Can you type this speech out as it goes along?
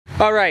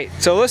All right,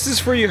 so this is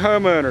for you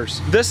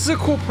homeowners. This is a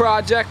cool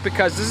project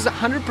because this is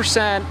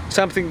 100%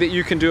 something that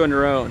you can do on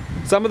your own.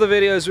 Some of the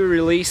videos we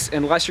release,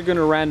 unless you're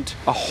gonna rent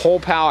a whole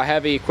pile of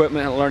heavy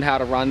equipment and learn how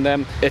to run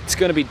them, it's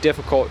gonna be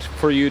difficult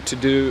for you to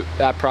do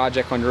that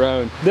project on your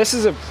own. This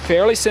is a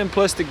fairly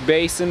simplistic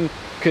basin,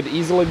 could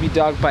easily be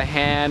dug by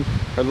hand.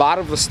 A lot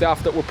of the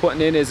stuff that we're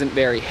putting in isn't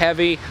very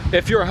heavy.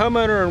 If you're a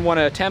homeowner and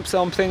wanna attempt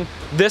something,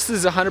 this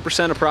is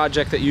 100% a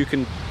project that you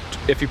can,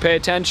 if you pay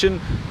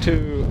attention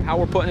to how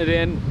we're putting it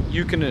in,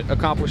 you can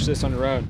accomplish this on your own.